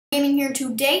Gaming here.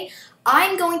 Today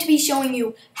I'm going to be showing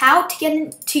you how to get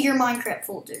into your Minecraft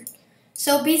folder.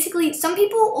 So basically, some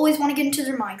people always want to get into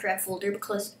their Minecraft folder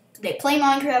because they play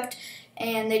Minecraft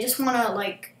and they just want to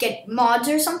like get mods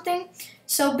or something.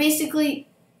 So basically,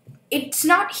 it's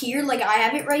not here, like I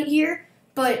have it right here,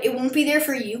 but it won't be there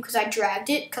for you because I dragged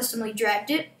it, customly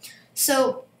dragged it.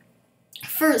 So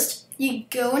first, you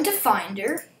go into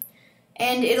Finder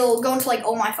and it'll go into like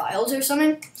all my files or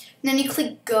something. And then you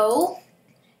click Go.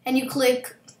 And you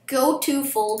click Go to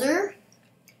Folder,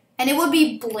 and it would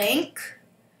be blank.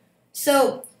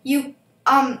 So you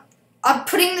I'm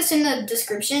putting this in the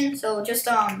description, so just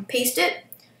paste it.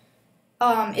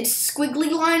 It's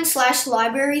squiggly line /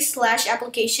 library /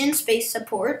 application space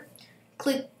support.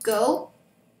 Click Go.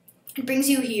 It brings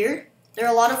you here. There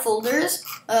are a lot of folders.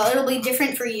 It'll be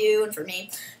different for you and for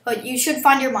me, but you should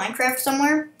find your Minecraft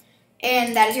somewhere,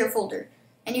 and that is your folder.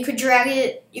 And you could drag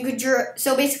it,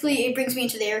 so basically it brings me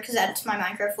into there because that's my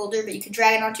Minecraft folder, but you could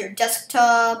drag it onto your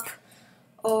desktop,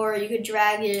 or you could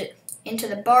drag it into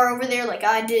the bar over there like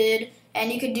I did,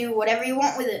 and you could do whatever you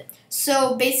want with it.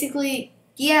 So basically,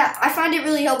 yeah, I find it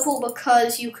really helpful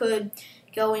because you could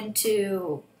go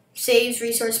into saves,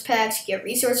 resource packs, get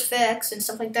resource packs and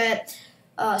stuff like that.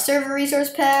 Server resource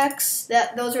packs,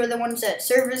 those are the ones that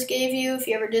servers gave you if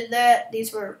you ever did that.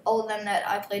 These were all of them that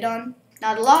I played on.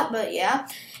 Not a lot, but yeah.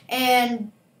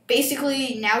 And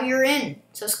basically, now you're in.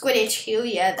 So Squid HQ,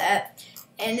 yeah, that.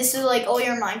 And this is like all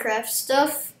your Minecraft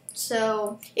stuff.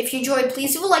 So if you enjoyed,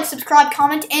 please leave a like, subscribe,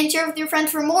 comment, and share with your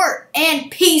friends for more.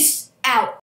 And peace out.